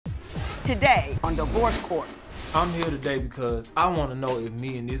today on Divorce Court. I'm here today because I want to know if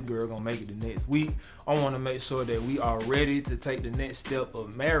me and this girl gonna make it the next week. I want to make sure that we are ready to take the next step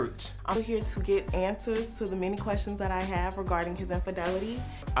of marriage. I'm here to get answers to the many questions that I have regarding his infidelity.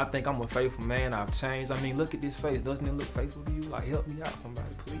 I think I'm a faithful man. I've changed. I mean, look at this face. Doesn't it look faithful to you? Like, help me out,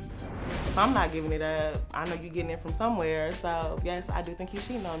 somebody, please. I'm not giving it up. I know you're getting it from somewhere, so yes, I do think he's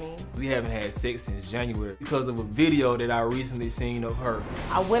cheating on me. We haven't had sex since January because of a video that I recently seen of her.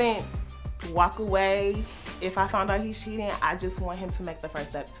 I wouldn't walk away if I found out he's cheating. I just want him to make the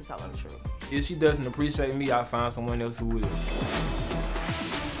first step to tell him the truth. If she doesn't appreciate me, I'll find someone else who will.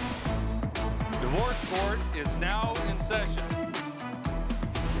 Divorce Court is now in session.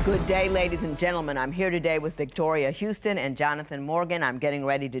 Good day, ladies and gentlemen. I'm here today with Victoria Houston and Jonathan Morgan. I'm getting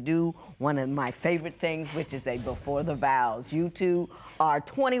ready to do one of my favorite things, which is a Before the Vows. You two are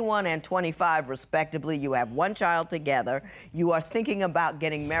 21 and 25, respectively. You have one child together. You are thinking about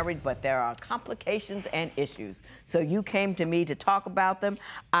getting married, but there are complications and issues. So you came to me to talk about them.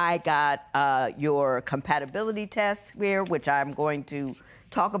 I got your compatibility test here, which I'm going to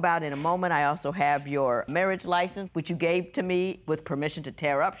talk about in a moment. I also have your marriage license, which you gave to me with permission to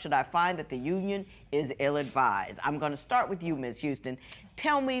tear up should I find that the union is ill-advised. I'm going to start with you, Ms. Houston.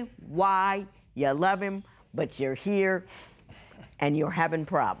 Tell me why you love him, but you're here and you're having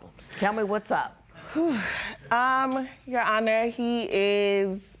problems. Tell me what's up. Your Honor, he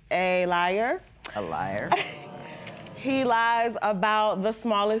is a liar. A liar. He lies about the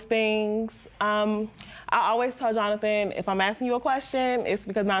smallest things. I always tell Jonathan, if I'm asking you a question, it's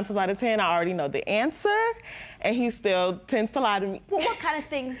because 9 times out of 10, I already know the answer, and he still tends to lie to me. Well, what kind of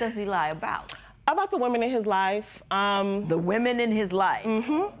things does he lie about? About the women in his life. The women in his life?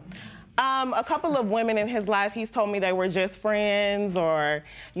 Mm-hmm. A couple of women in his life, he's told me they were just friends or,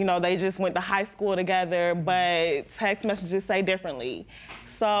 you know, they just went to high school together, but text messages say differently.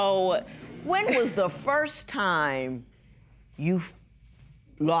 So. When was the first time you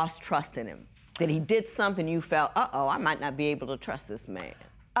lost trust in him? That he did something you felt, uh-oh, I might not be able to trust this man?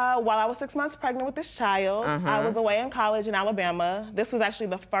 While I was 6 months pregnant with this child, I was away in college in Alabama. This was actually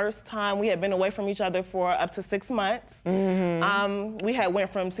the first time we had been away from each other for up to 6 months. We had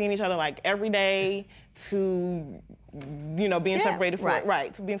went from seeing each other like every day to, you know, being separated for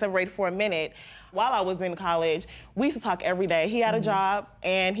to being separated for a minute. While I was in college, we used to talk every day. He had a job,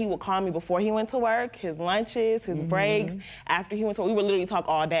 and he would call me before he went to work, his lunches, his breaks. After he went to work, we would literally talk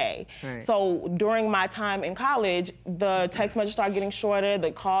all day. So during my time in college, the text messages started getting shorter,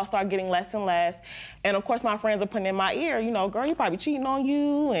 the calls started getting less and less. And of course, my friends are putting in my ear, you know, girl, he probably cheating on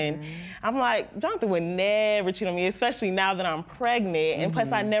you. And I'm like, Jonathan would never cheat on me, especially now that I'm pregnant. And plus,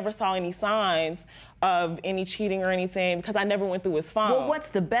 I never saw any signs of any cheating or anything because I never went through his phone. Well,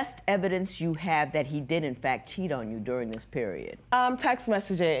 what's the best evidence you have that he did, in fact, cheat on you during this period? Text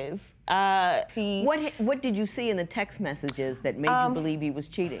messages. What did you see in the text messages that made you believe he was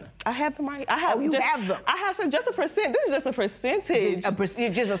cheating? I have them right. I have. Oh, you have them. I have just a percent. This is just a percentage.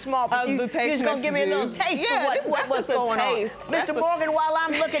 Just a small. You're just gonna give me a little taste of what's going on. Mr. Morgan, while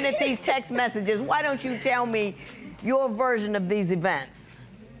I'm looking at these text messages, why don't you tell me your version of these events?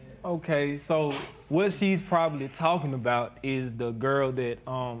 Okay, so what she's probably talking about is the girl that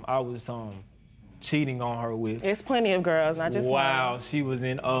I was cheating on her with. It's plenty of girls, not just one. Wow, she was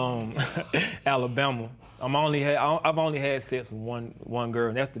in Alabama. I've only had sex with one girl,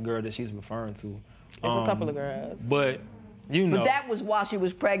 and that's the girl that she's referring to. It's a couple of girls. But you know. But that was while she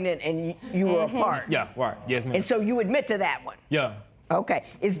was pregnant and you were apart. Yeah, right. Yes, ma'am. And so you admit to that one. Yeah. Okay.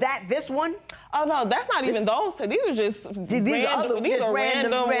 Is that this one? Oh no, that's not even those. These are just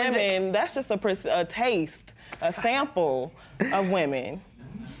random women. That's just a taste, a sample of women.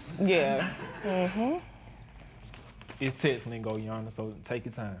 Yeah. It's text lingo, Your Honor, so take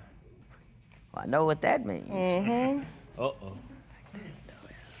your time. Well, I know what that means. Uh-oh.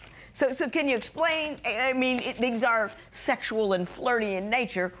 So can you explain? I mean, these are sexual and flirty in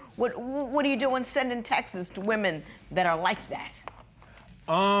nature. What are you doing sending texts to women that are like that?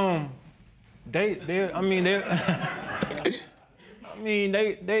 They're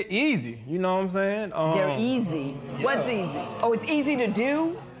easy, you know what I'm saying? They're easy. What's easy? Oh, it's easy to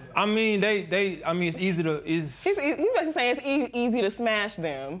do? I mean, it's easy to, He's basically saying it's easy to smash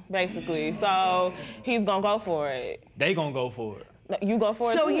them, basically. So he's gonna go for it. They gonna go for it. No, you go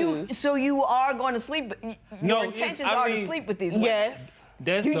for it too. So you are going to sleep, your intentions are to sleep with these women? Yes.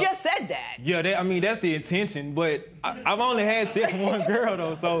 You just said that. Yeah, that's the intention, but I've only had sex with one girl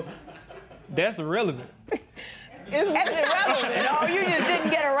though, so that's irrelevant. That's irrelevant. No, you just didn't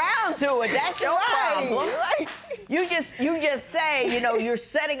get around to it. That's your problem. You just say, you know, you're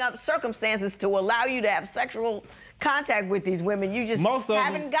setting up circumstances to allow you to have sexual contact with these women. You just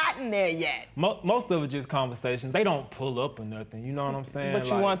haven't gotten there yet. Most of it just conversation. They don't pull up or nothing. You know what I'm saying? But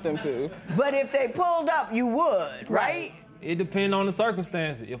you want them to. But if they pulled up, you would, right? It depends on the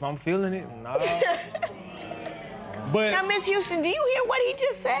circumstances. If I'm feeling it, nah. But now, Miss Houston, do you hear what he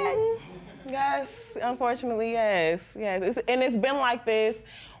just said? Yes, unfortunately, yes. And it's been like this.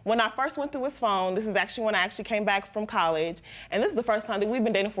 When I first went through his phone, this is actually when I came back from college, and this is the first time that we've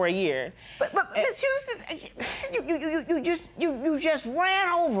been dating for a year. But Miss Houston, you just ran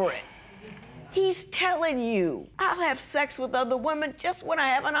over it. He's telling you, I'll have sex with other women just when I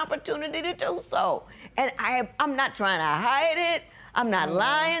have an opportunity to do so. And I'm not trying to hide it. I'm not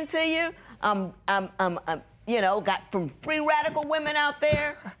lying to you. Got some free radical women out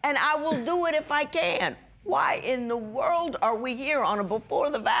there, and I will do it if I can. Why in the world are we here on a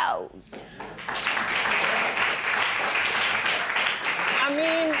Before the Vows? I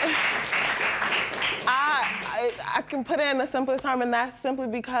mean, I can put it in the simplest term, and that's simply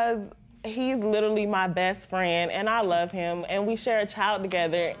because he's literally my best friend, and I love him, and we share a child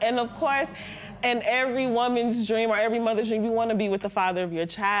together. And of course, in every woman's dream or every mother's dream, you want to be with the father of your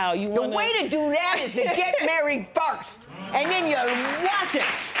child. The way to do that is to get married first, and then you watch it.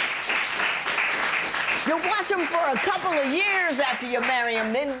 You watch them for a couple of years after you marry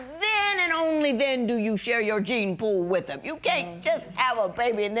them, then and only then do you share your gene pool with them. You can't just have a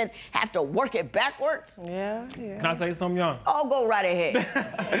baby and then have to work it backwards. Yeah. Can I say something, young? Oh, go right ahead.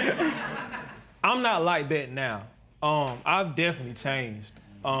 I'm not like that now. I've definitely changed.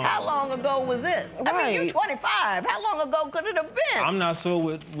 How long ago was this? Right. I mean, you're 25. How long ago could it have been? I'm not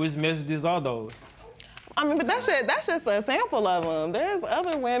sure which messages are those. I mean, but that's just a sample of them. There's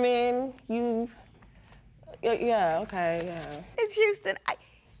other women Yeah. Miss Houston,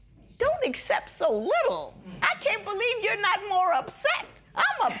 don't accept so little. I can't believe you're not more upset.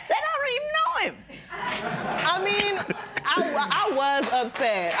 I'm upset. I don't even know him. I mean, I was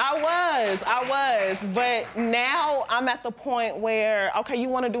upset. I was. But now I'm at the point where, okay, you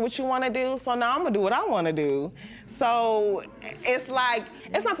want to do what you want to do, so now I'm going to do what I want to do. So it's like,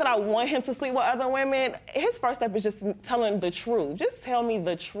 it's not that I want him to sleep with other women. His first step is just telling the truth. Just tell me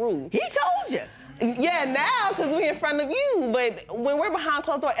the truth. He told you. Yeah, now, because we're in front of you. But when we're behind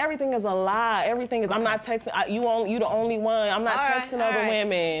closed doors, everything is a lie. Everything is, I'm not texting, you the only one. I'm not texting other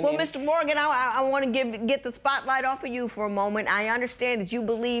women. Well, Mr. Morgan, I want to get the spotlight off of you for a moment. I understand that you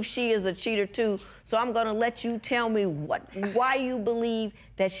believe she is a cheater too, so I'm going to let you tell me why you believe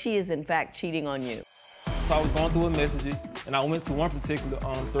that she is in fact cheating on you. So I was going through her messages, and I went to one particular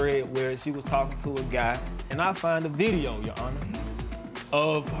thread where she was talking to a guy, and I found a video, Your Honor,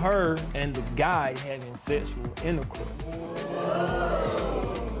 of her and the guy having sexual intercourse.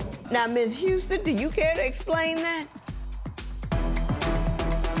 Now, Ms. Houston, do you care to explain that?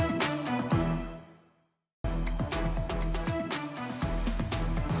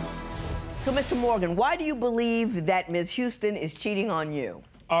 So, Mr. Morgan, why do you believe that Ms. Houston is cheating on you?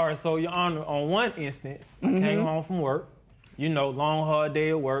 All right, so, Your Honor, on one instance, I came home from work, long, hard day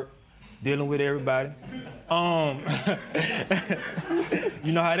at work, dealing with everybody.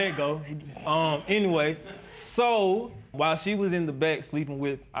 You know how that go. Anyway, so while she was in the back sleeping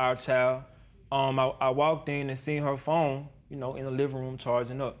with our child, I walked in and seen her phone, in the living room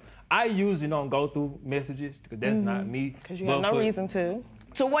charging up. I usually don't go through messages because that's not me. Because you have no reason to.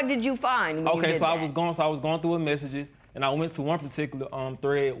 So what did you find when you did I was going through her messages, and I went to one particular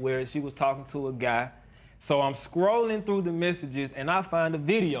thread where she was talking to a guy. So I'm scrolling through the messages, and I find a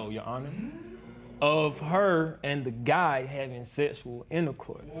video, Your Honor, of her and the guy having sexual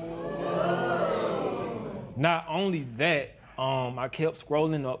intercourse. Not only that, I kept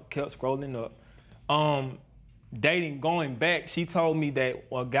scrolling up. Going back, she told me that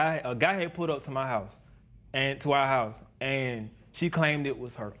a guy had put up to my house, to our house, and she claimed it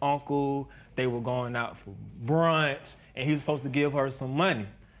was her uncle. They were going out for brunch, and he was supposed to give her some money.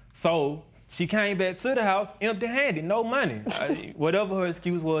 So she came back to the house empty-handed, no money. Whatever her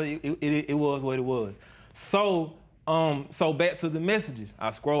excuse was, it was what it was. So back to the messages. I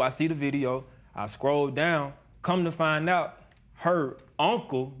see the video, I scroll down, come to find out, her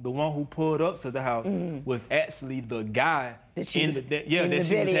uncle, the one who pulled up to the house, was actually the guy that she was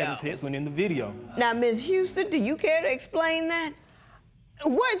having sex with in the video. Now, Ms. Houston, do you care to explain that?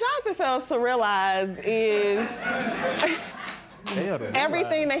 What Jonathan fails to realize is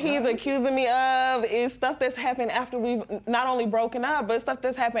everything that he's accusing me of is stuff that's happened after we've not only broken up, but stuff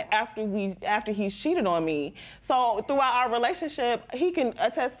that's happened after he's cheated on me. So throughout our relationship, he can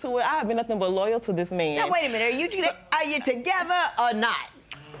attest to it. I have been nothing but loyal to this man. Now wait a minute, are you together or not?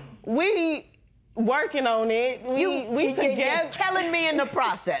 We working on it. We together. You're telling me in the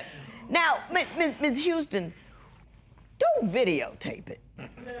process. Now, Ms. Houston, don't videotape it.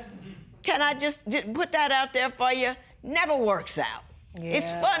 Can I just put that out there for you? Never works out. Yeah.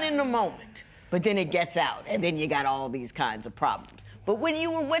 It's fun in the moment, but then it gets out, and then you got all these kinds of problems. But when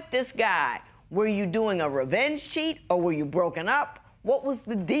you were with this guy, were you doing a revenge cheat, or were you broken up? What was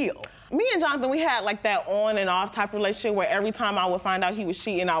the deal? Me and Jonathan, we had like that on and off type relationship where every time I would find out he was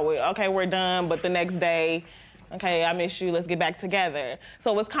cheating, I would, okay, we're done, but the next day, okay, I miss you, let's get back together.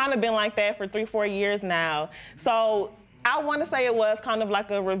 So it's kind of been like that for 3-4 years now. So I want to say it was kind of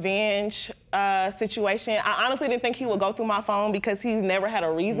like a revenge situation. I honestly didn't think he would go through my phone because he's never had a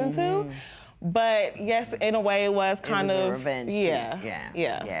reason to. But yes, in a way, it was kind of a revenge.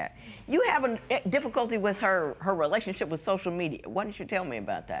 Yeah. You have a difficulty with her relationship with social media. Why don't you tell me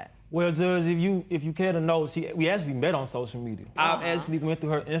about that? Well, Judge, if you care to know, we actually met on social media. I've actually went through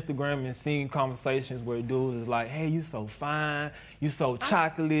her Instagram and seen conversations where dudes is like, hey, you so fine, you so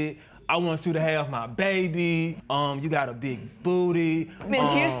chocolate. I want you to have my baby. You got a big booty.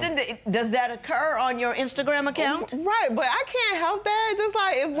 Ms. Houston, does that occur on your Instagram account? Right, but I can't help that. Just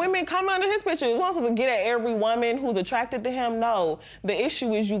like if women come under his pictures, we're supposed to get at every woman who's attracted to him. No, the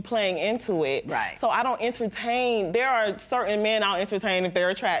issue is you playing into it. Right. So I don't entertain. There are certain men I'll entertain if they're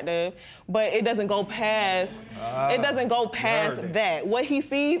attractive, but it doesn't go past. It doesn't go past that. What he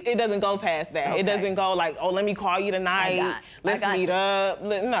sees, it doesn't go past that. Okay. It doesn't go like, oh, let me call you tonight. Let's meet up.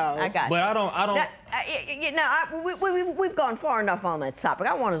 No. I got you. But I don't. We've gone far enough on that topic.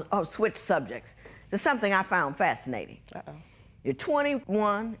 I want to switch subjects to something I found fascinating. You're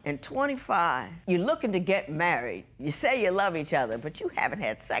 21 and 25. You're looking to get married. You say you love each other, but you haven't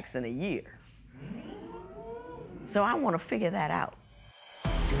had sex in a year. So I want to figure that out.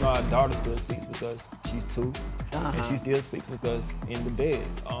 You know, our daughter still sleeps with us. She's 2, and she still sleeps with us in the bed.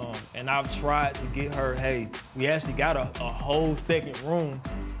 And I've tried to get her, hey, we actually got a whole second room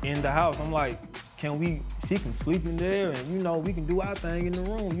in the house. I'm like, she can sleep in there, and you know, we can do our thing in the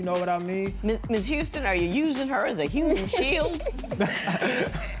room. You know what I mean? Ms. Houston, are you using her as a human shield?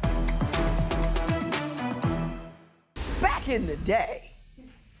 Back in the day,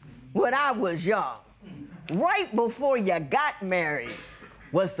 when I was young, right before you got married,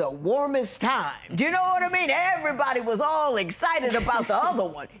 was the warmest time. Do you know what I mean? Everybody was all excited about the other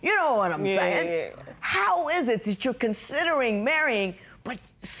one. You know what I'm saying? Yeah. How is it that you're considering marrying, but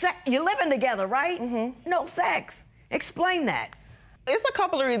you're living together, right? No sex. Explain that. It's a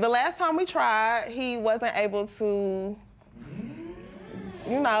couple of reasons. The last time we tried, he wasn't able to,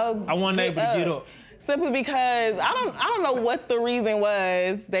 you know, I wasn't able to get up. Simply because I don't know what the reason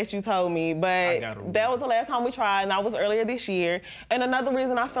was that you told me, but that was the last time we tried, and that was earlier this year. And another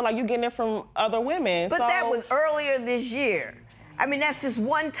reason I feel like you're getting it from other women. But that was earlier this year. I mean, that's just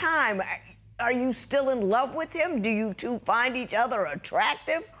one time. Are you still in love with him? Do you two find each other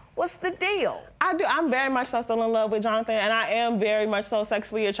attractive? What's the deal? I do. I'm very much so still in love with Jonathan, and I am very much so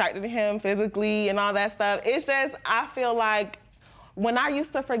sexually attracted to him physically and all that stuff. It's just, I feel like when I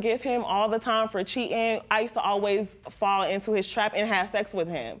used to forgive him all the time for cheating, I used to always fall into his trap and have sex with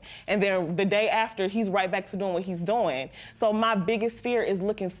him. And then the day after, he's right back to doing what he's doing. So my biggest fear is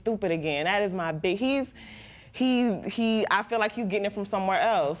looking stupid again. That is my big, I feel like he's getting it from somewhere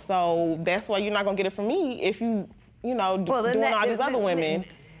else. So that's why you're not gonna get it from me if you doing all these other women.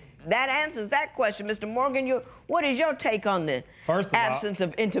 That answers that question. Mr. Morgan, what is your take on the absence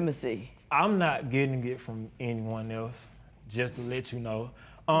of intimacy? I'm not getting it from anyone else. Just to let you know.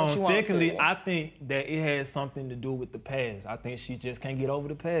 Secondly, I think that it has something to do with the past. I think she just can't get over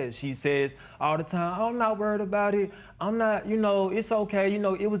the past. She says all the time, I'm not worried about it. I'm not, it's okay.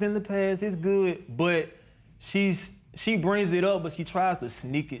 It was in the past, it's good. But she brings it up, but she tries to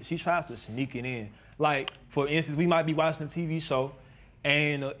sneak it. She tries to sneak it in. Like, for instance, we might be watching a TV show,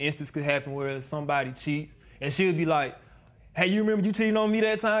 and an instance could happen where somebody cheats, and she'll be like, hey, you remember you cheating on me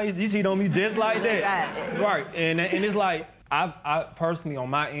that time? You cheated on me just like that. Right, and it's like, I personally, on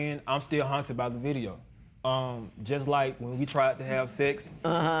my end, I'm still haunted by the video. Just like when we tried to have sex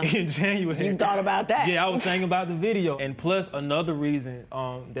in January. You thought about that? Yeah, I was thinking about the video. And plus, another reason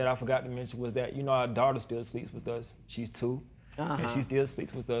that I forgot to mention was that, our daughter still sleeps with us. She's 2, and she still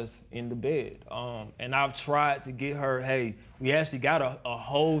sleeps with us in the bed. And I've tried to get her, hey, we actually got a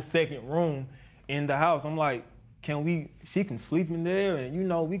whole second room in the house. I'm like, she can sleep in there, and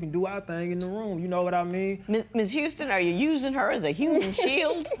we can do our thing in the room. You know what I mean? Ms. Houston, are you using her as a human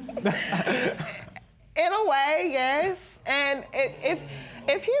shield? In a way, yes. And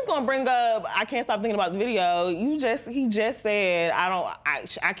if he's gonna bring up, I can't stop thinking about the video. He just said,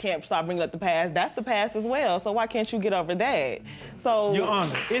 I can't stop bringing up the past. That's the past as well. So why can't you get over that? So Your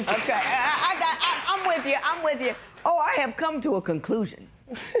Honor, it's okay. I'm with you. Oh, I have come to a conclusion.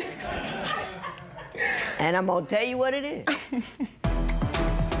 And I'm gonna tell you what it is.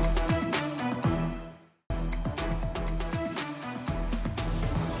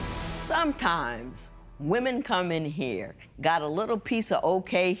 Sometimes women come in here, got a little piece of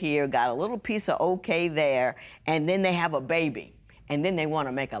okay here, got a little piece of okay there, and then they have a baby, and then they want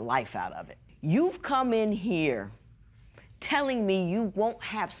to make a life out of it. You've come in here telling me you won't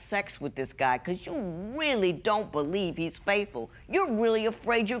have sex with this guy because you really don't believe he's faithful. You're really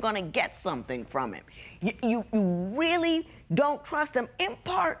afraid you're going to get something from him. You really don't trust him, in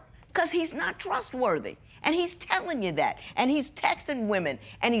part because he's not trustworthy. And he's telling you that. And he's texting women,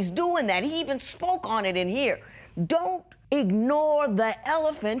 and he's doing that. He even spoke on it in here. Don't ignore the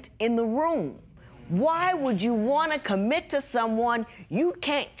elephant in the room. Why would you want to commit to someone you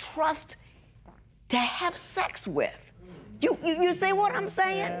can't trust to have sex with? You see what I'm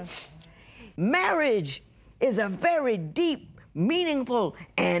saying? Yeah. Marriage is a very deep, meaningful,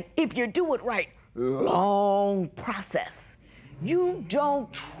 and if you do it right, long process. You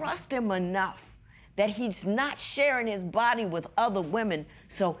don't trust him enough that he's not sharing his body with other women,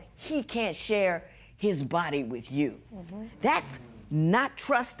 so he can't share his body with you. That's not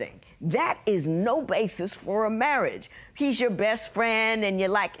trusting. That is no basis for a marriage. He's your best friend, and you're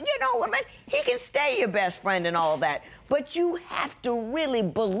like, you know what, man, he can stay your best friend and all that. But you have to really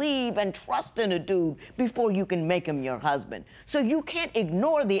believe and trust in a dude before you can make him your husband. So you can't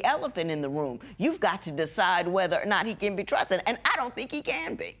ignore the elephant in the room. You've got to decide whether or not he can be trusted, and I don't think he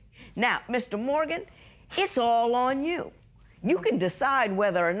can be. Now, Mr. Morgan, it's all on you. You can decide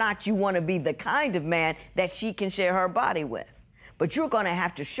whether or not you want to be the kind of man that she can share her body with. But you're going to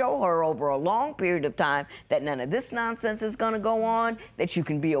have to show her over a long period of time that none of this nonsense is going to go on, that you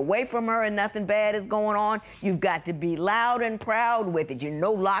can be away from her and nothing bad is going on. You've got to be loud and proud with it. You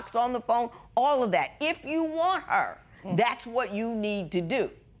know, locks on the phone, all of that. If you want her, that's what you need to do.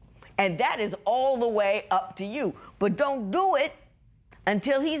 And that is all the way up to you. But don't do it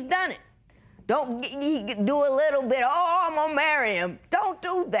until he's done it. Don't do a little bit, oh, I'm gonna marry him. Don't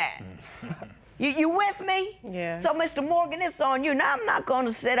do that. You with me? Yeah. So, Mr. Morgan, it's on you. Now, I'm not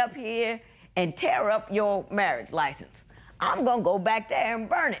gonna sit up here and tear up your marriage license. I'm gonna go back there and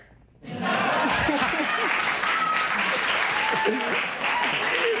burn it.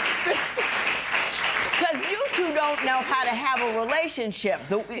 Because you two don't know how to have a relationship.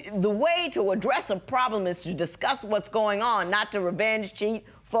 The way to address a problem is to discuss what's going on, not to revenge, cheat,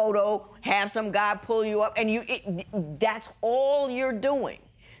 photo, have some guy pull you up, and that's all you're doing.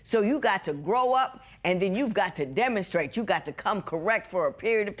 So you got to grow up, and then you've got to demonstrate. You got to come correct for a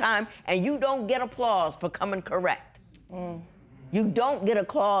period of time, and you don't get applause for coming correct. You don't get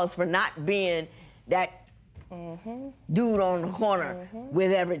applause for not being that dude on the corner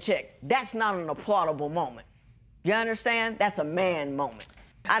with every chick. That's not an applaudable moment. You understand? That's a man moment.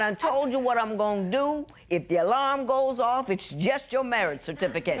 I done told you what I'm gonna do. If the alarm goes off, it's just your marriage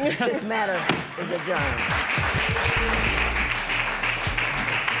certificate. This matter is adjourned.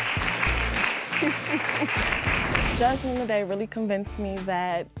 Judgment today really convinced me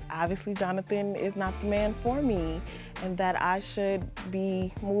that obviously Jonathan is not the man for me, and that I should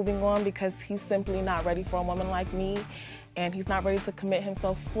be moving on because he's simply not ready for a woman like me, and he's not ready to commit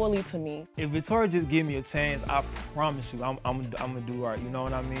himself fully to me. If Victoria just give me a chance, I promise you, I'm gonna do right. You know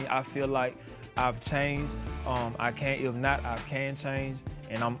what I mean? I feel like I've changed. If not, I can change,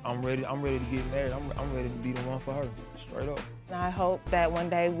 and I'm ready to get married. I'm ready to be the one for her, straight up. And I hope that one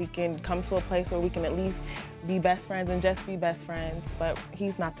day we can come to a place where we can at least be best friends and just be best friends, but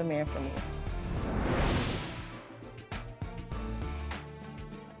he's not the man for me.